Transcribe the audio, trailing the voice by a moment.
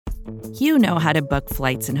You know how to book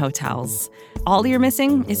flights and hotels. All you're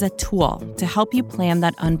missing is a tool to help you plan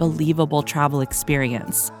that unbelievable travel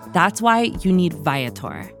experience. That's why you need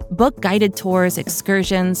Viator. Book guided tours,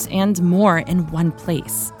 excursions, and more in one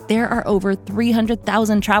place. There are over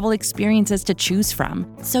 300,000 travel experiences to choose from,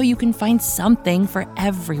 so you can find something for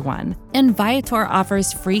everyone. And Viator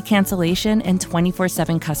offers free cancellation and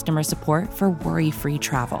 24/7 customer support for worry-free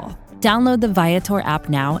travel. Download the Viator app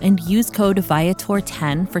now and use code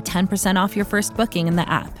Viator10 for 10% off your first booking in the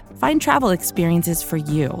app. Find travel experiences for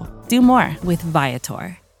you. Do more with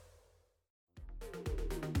Viator.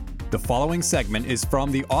 The following segment is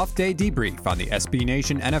from the Off-Day Debrief on the SB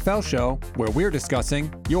Nation NFL Show, where we're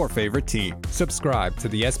discussing your favorite team. Subscribe to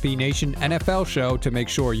the SB Nation NFL Show to make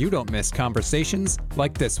sure you don't miss conversations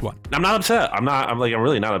like this one. I'm not upset. I'm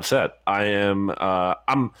really not upset. I'm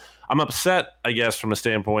upset, I guess, from a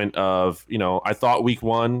standpoint of, I thought week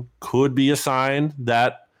 1 could be a sign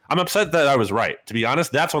that I'm upset that I was right. To be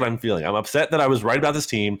honest, that's what I'm feeling. I'm upset that I was right about this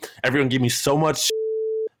team. Everyone gave me so much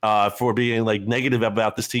for being negative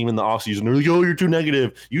about this team in the offseason. They're like, oh, you're too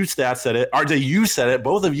negative. You stats said it. RJ, you said it.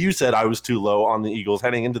 Both of you said I was too low on the Eagles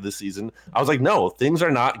heading into this season. I was like, no, things are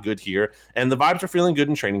not good here. And the vibes are feeling good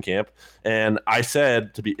in training camp. And I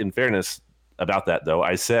said, to be in fairness about that, though,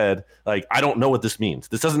 I said, I don't know what this means.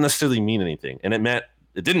 This doesn't necessarily mean anything. And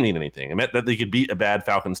it didn't mean anything. It meant that they could beat a bad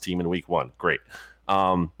Falcons team in week 1. Great.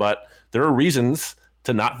 But there are reasons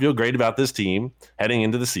to not feel great about this team heading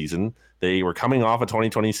into the season. They were coming off a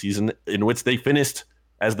 2020 season in which they finished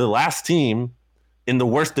as the last team in the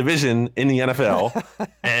worst division in the NFL,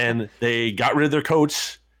 and they got rid of their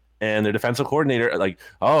coach and their defensive coordinator.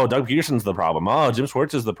 Doug Peterson's the problem. Oh, Jim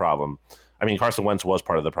Schwartz is the problem. I mean, Carson Wentz was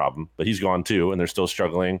part of the problem, but he's gone too, and they're still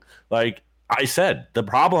struggling. Like I said, the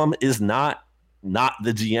problem is not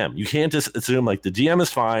the GM. You can't just assume the GM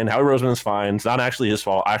is fine, Howie Roseman is fine. It's not actually his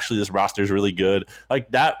fault. Actually, this roster is really good.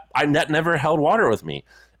 That never held water with me.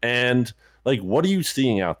 And what are you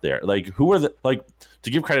seeing out there? Who are to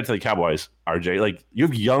give credit to the Cowboys, RJ, you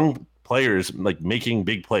have young players making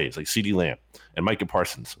big plays like CeeDee Lamb and Micah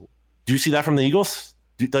Parsons. Do you see that from the Eagles?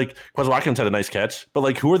 Quez Watkins had a nice catch,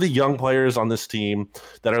 but who are the young players on this team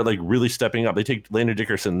that are really stepping up? They take Landon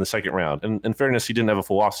Dickerson in the second round. And in fairness, he didn't have a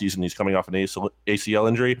full offseason. He's coming off an ACL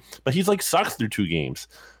injury, but he's sucked through 2 games.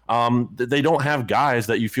 They don't have guys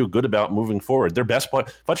that you feel good about moving forward. Their best player,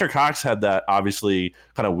 Fletcher Cox, had that obviously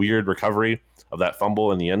kind of weird recovery of that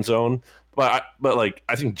fumble in the end zone. But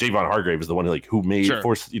I think Javon Hargrave is the one who made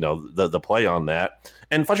force the play on that.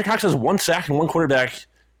 And Fletcher Cox has 1 sack and 1 quarterback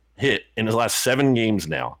hit in his last 7 games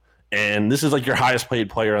now. And this is your highest paid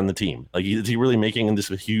player on the team. Is he really making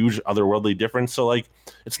this a huge otherworldly difference? So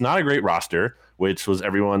it's not a great roster, which was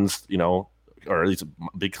everyone's, or at least a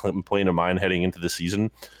big complaint of mine heading into the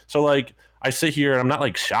season. So I sit here and I'm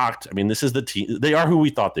not shocked. I mean, this is the team. They are who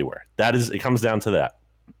we thought they were. It comes down to that.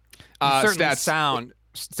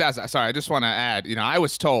 Sorry, I just want to add, I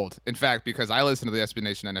was told, in fact, because I listened to the SB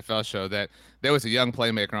Nation NFL show, that there was a young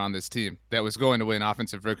playmaker on this team that was going to win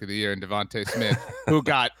Offensive Rookie of the Year in Devontae Smith, who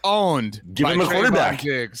got owned. Give him a quarterback.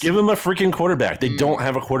 Give him a freaking quarterback. They don't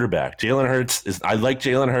have a quarterback. Jalen Hurts I like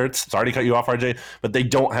Jalen Hurts. Sorry to cut you off, RJ, but they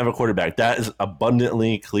don't have a quarterback. That is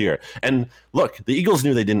abundantly clear. And look, the Eagles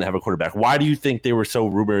knew they didn't have a quarterback. Why do you think they were so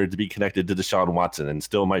rumored to be connected to Deshaun Watson and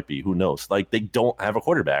still might be? Who knows? They don't have a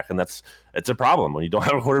quarterback, and it's a problem. When you don't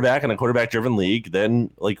have a quarterback in a quarterback-driven league,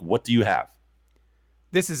 then what do you have?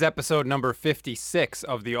 This is episode number 56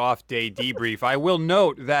 of the Off-Day Debrief. I will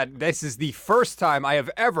note that this is the first time I have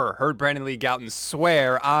ever heard Brandon Lee Gouton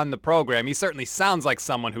swear on the program. He certainly sounds like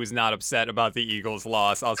someone who's not upset about the Eagles'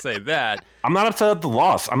 loss. I'll say that. I'm not upset at the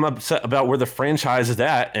loss. I'm upset about where the franchise is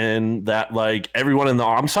at, and that everyone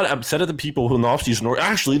I'm upset at the people who in the offseason were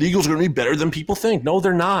actually the Eagles are going to be better than people think. No,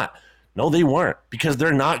 they're not. No, they weren't, because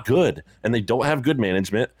they're not good and they don't have good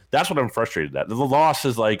management. That's what I'm frustrated at. The loss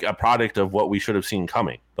is a product of what we should have seen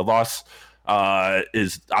coming. The loss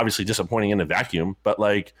is obviously disappointing in a vacuum, but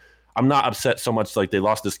I'm not upset so much they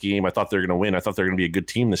lost this game. I thought they were going to win. I thought they were going to be a good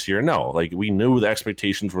team this year. No, we knew the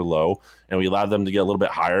expectations were low and we allowed them to get a little bit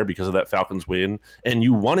higher because of that Falcons win. And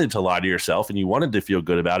you wanted to lie to yourself and you wanted to feel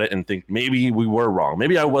good about it and think maybe we were wrong.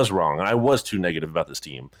 Maybe I was wrong and I was too negative about this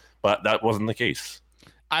team, but that wasn't the case.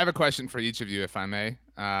 I have a question for each of you, if I may.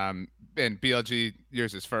 And BLG,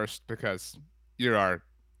 yours is first because you're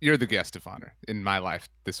the guest of honor in my life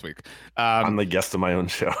this week. I'm the guest of my own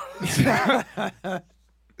show.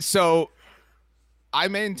 So I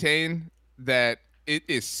maintain that it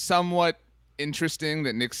is somewhat interesting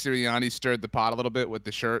that Nick Sirianni stirred the pot a little bit with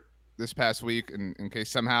the shirt this past week, in case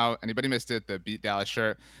somehow anybody missed it, the Beat Dallas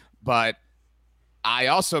shirt. But I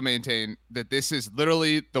also maintain that this is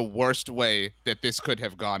literally the worst way that this could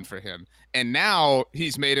have gone for him. And now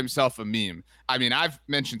he's made himself a meme. I mean, I've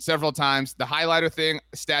mentioned several times the highlighter thing.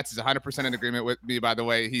 Stats is 100% in agreement with me, by the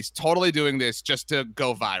way. He's totally doing this just to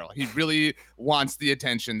go viral. He really wants the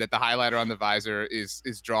attention that the highlighter on the visor is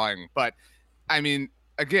drawing. But I mean,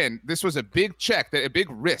 again, this was a big check, a big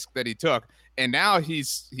risk that he took. And now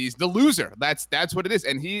he's the loser. That's what it is.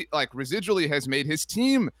 And he residually has made his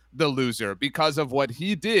team the loser because of what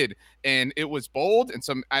he did. And it was bold. And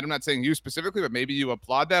I'm not saying you specifically, but maybe you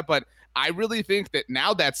applaud that. But I really think that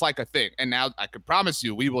now that's like a thing. And now I could promise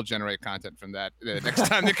you we will generate content from that the next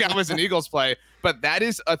time the Cowboys and Eagles play. But that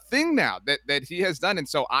is a thing now that he has done. And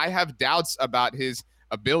so I have doubts about his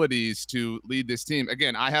abilities to lead this team.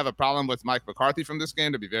 Again, I have a problem with Mike McCarthy from this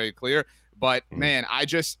game, to be very clear. But man, I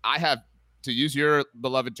have, to use your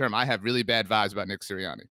beloved term, I have really bad vibes about Nick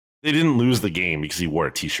Sirianni. They didn't lose the game because he wore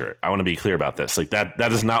a t-shirt. I want to be clear about this.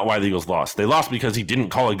 That is not why the Eagles lost. They lost because he didn't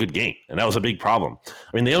call a good game, and that was a big problem.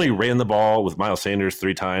 I mean, they only ran the ball with Miles Sanders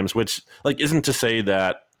 3 times, which isn't to say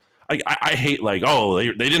that I hate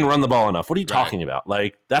they didn't run the ball enough. What are you talking about?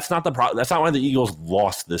 That's not the problem. That's not why the Eagles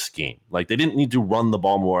lost this game. They didn't need to run the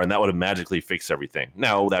ball more, and that would have magically fixed everything.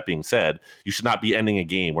 Now, that being said, you should not be ending a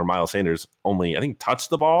game where Miles Sanders only, I think,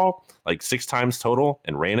 touched the ball 6 times total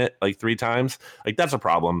and ran it 3 times. That's a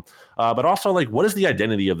problem. But also, what is the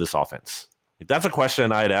identity of this offense? That's a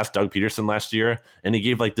question I had asked Doug Peterson last year, and he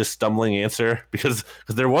gave this stumbling answer because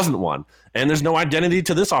there wasn't one. And there's no identity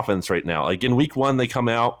to this offense right now. In week 1, they come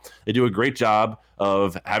out, they do a great job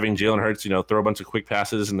of having Jalen Hurts, throw a bunch of quick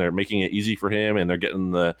passes, and they're making it easy for him, and they're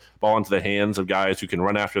getting the ball into the hands of guys who can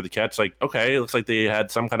run after the catch. Okay, it looks like they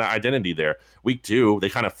had some kind of identity there. Week 2, they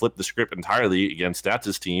kind of flipped the script entirely against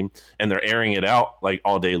Stats' team, and they're airing it out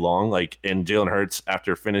all day long. And Jalen Hurts,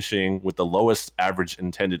 after finishing with the lowest average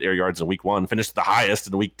intended air yards in week 1, finished the highest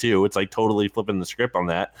in week 2. It's totally flipping the script on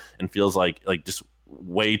that, and feels like just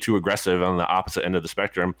way too aggressive on the opposite end of the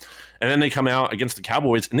spectrum. And then they come out against the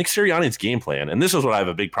Cowboys. Nick Sirianni's game plan, and this is what I have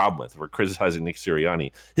a big problem with. We're criticizing Nick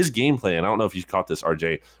Sirianni. His game plan, I don't know if you caught this,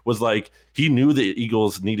 RJ, was he knew the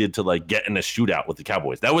Eagles needed to get in a shootout with the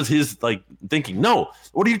Cowboys. That was his thinking. No,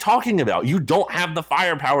 what are you talking about? You don't have the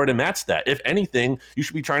firepower to match that. If anything, you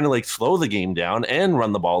should be trying to slow the game down and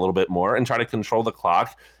run the ball a little bit more and try to control the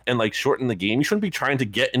clock and shorten the game. You shouldn't be trying to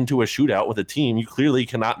get into a shootout with a team you clearly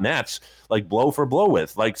cannot match blow for blow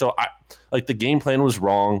with. So the game plan was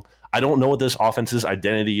wrong. I don't know what this offense's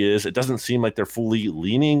identity is. It doesn't seem like they're fully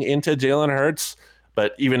leaning into Jalen Hurts.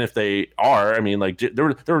 But even if they are, I mean,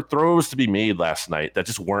 there were throws to be made last night that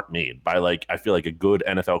just weren't made by I feel like a good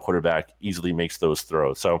NFL quarterback easily makes those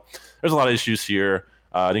throws. So there's a lot of issues here.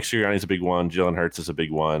 Nick Sirianni is a big one. Jalen Hurts is a big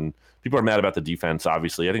one. People are mad about the defense,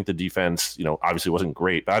 obviously. I think the defense, obviously wasn't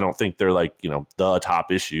great, but I don't think they're the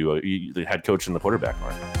top issue. The head coach and the quarterback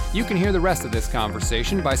are. You can hear the rest of this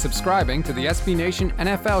conversation by subscribing to the SB Nation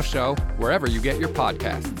NFL show wherever you get your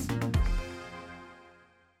podcasts.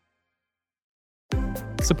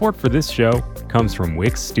 Support for this show comes from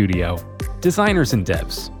Wix Studio. Designers and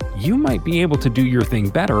devs, you might be able to do your thing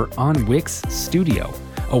better on Wix Studio,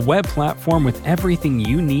 a web platform with everything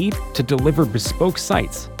you need to deliver bespoke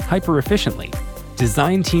sites hyper-efficiently.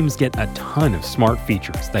 Design teams get a ton of smart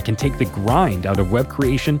features that can take the grind out of web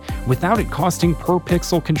creation without it costing per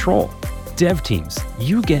pixel control. Dev teams,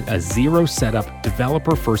 you get a zero-setup,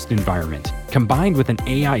 developer-first environment, combined with an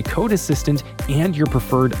AI code assistant and your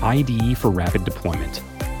preferred IDE for rapid deployment.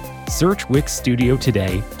 Search Wix Studio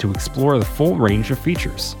today to explore the full range of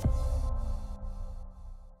features.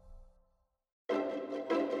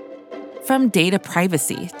 From data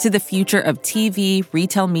privacy to the future of TV,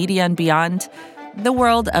 retail media, and beyond, the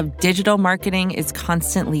world of digital marketing is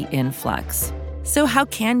constantly in flux. So how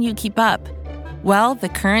can you keep up? Well, the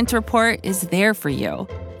Current Report is there for you.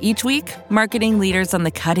 Each week, marketing leaders on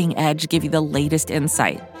the cutting edge give you the latest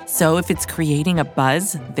insight. So if it's creating a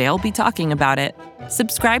buzz, they'll be talking about it.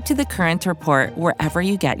 Subscribe to the Current Report wherever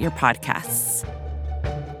you get your podcasts.